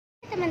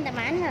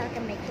teman-teman,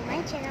 welcome back to my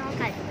channel.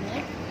 Kali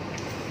ini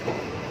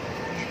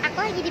aku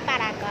lagi di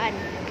Paragon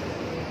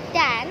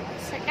dan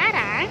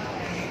sekarang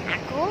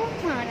aku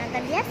mau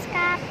nonton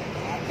bioskop.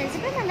 Dan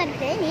sebelum nonton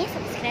video ini,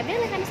 subscribe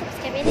dulu karena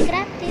subscribe ini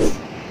gratis.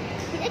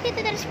 Yuk kita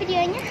terus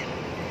videonya.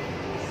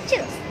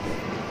 Cus.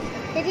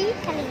 Jadi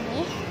kali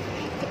ini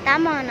kita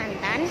mau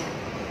nonton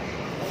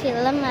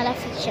film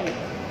Maleficent.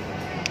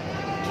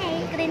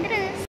 Oke, ikutin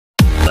terus.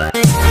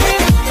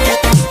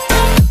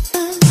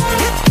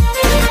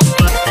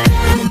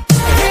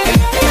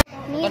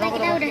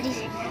 Kita udah di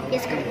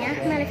bioskopnya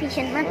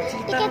Maleficent, man.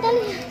 Kita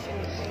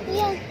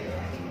lihat.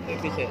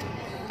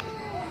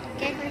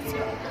 Oke, let's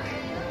go.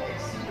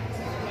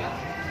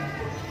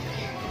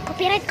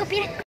 Copyright.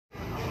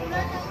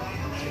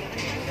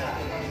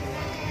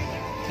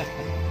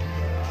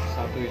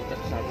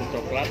 Satu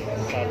coklat,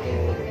 satu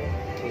putri.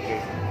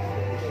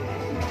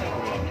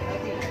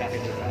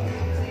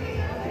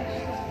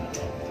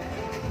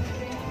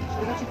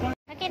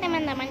 Oke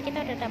teman-teman,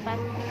 kita udah dapat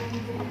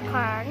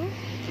popcorn.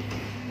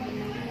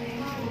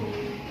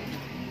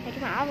 Jadi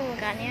maaf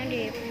bukannya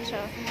di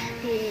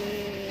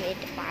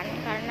depan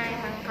karena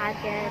emang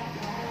kaget.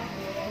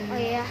 Oh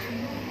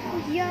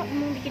iya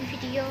mau bikin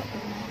video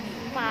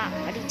Pak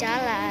di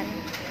jalan.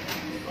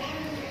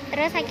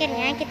 Terus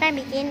akhirnya kita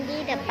bikin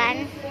di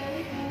depan.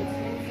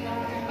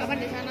 Apa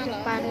di sana loh?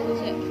 Depan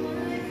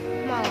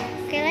mall.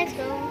 Oke, let's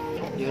go.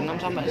 6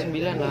 sampai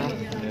 9 lah.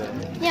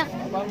 Ya.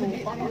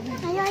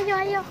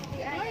 Ayo.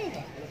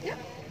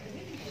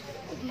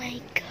 Oh my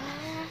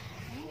god.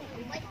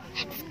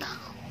 Let's go.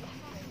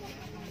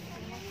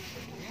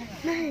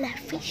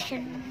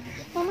 Maleficent.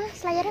 Mama,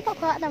 layarnya kok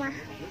bawa sama?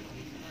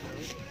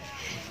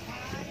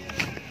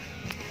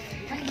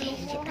 Oke,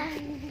 kita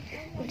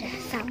udah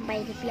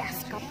sampai di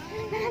bioskop.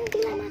 Nanti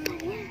lah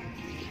makannya.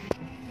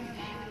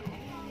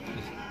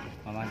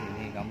 Mama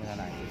sini, kamu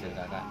sana aja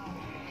kakak.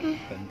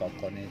 Dan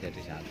popcornnya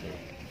jadi satu.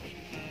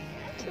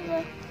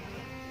 Coba.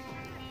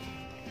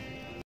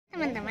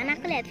 Teman-teman,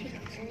 aku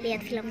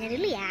lihat filmnya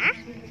dulu ya.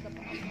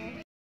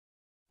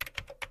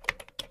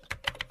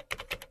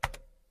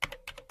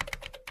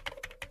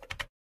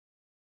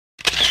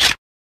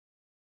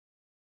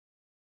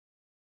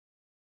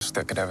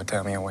 That could ever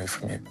tear me away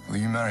from you.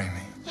 Will you marry me?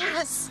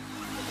 Yes.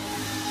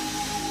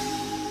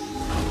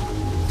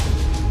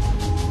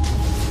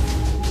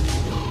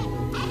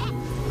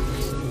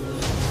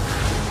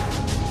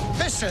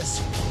 Mistress,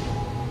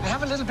 I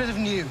have a little bit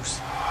of news.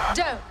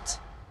 Don't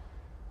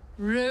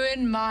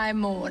ruin my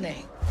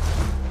morning.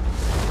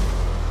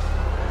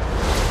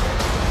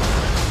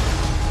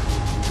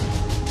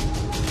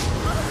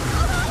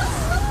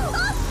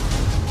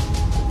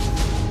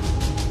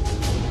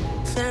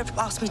 Philip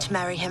asked me to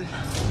marry him.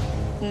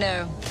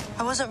 No,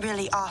 I wasn't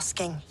really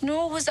asking.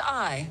 nor was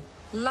I.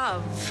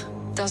 Love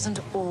doesn't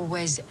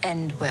always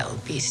end well,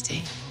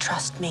 Beastie.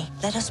 Trust me.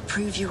 Let us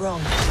prove you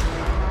wrong.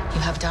 You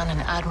have done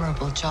an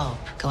admirable job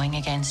going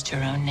against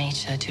your own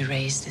nature to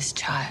raise this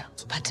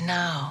child. But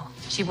now,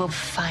 she will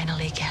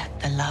finally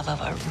get the love of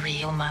a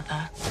real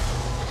mother.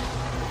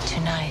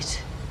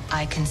 Tonight,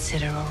 I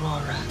consider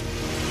Aurora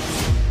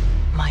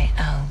my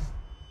own.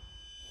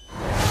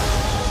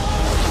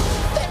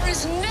 There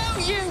is no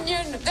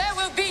union. There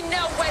will be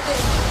no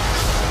wedding.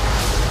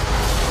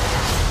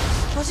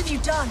 What have you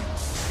done?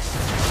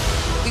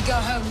 We go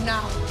home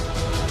now.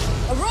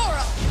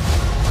 Aurora!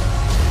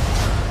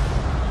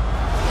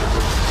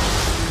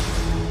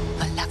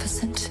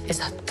 Maleficent is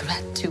a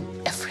threat to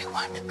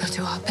everyone. We'll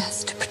do our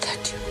best to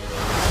protect you.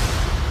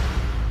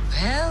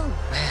 Well.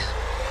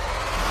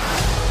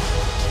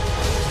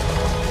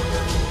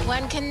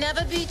 One can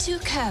never be too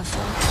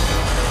careful.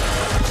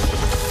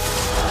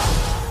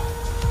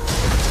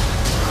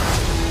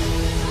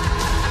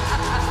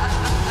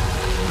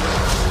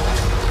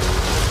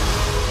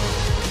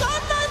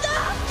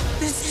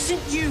 This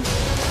isn't you.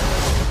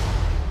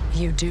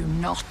 You do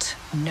not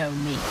know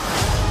me.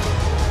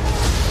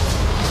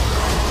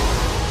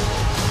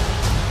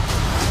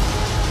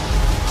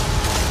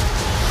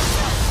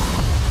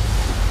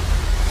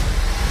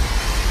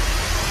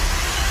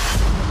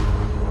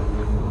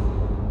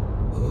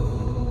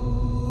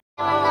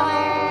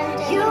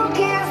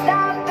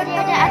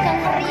 Jadi agak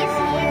ngeri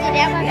sih, jadi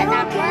aku agak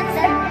takut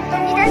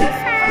dan tidak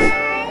selesai.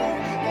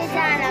 Jadi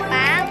jangan lupa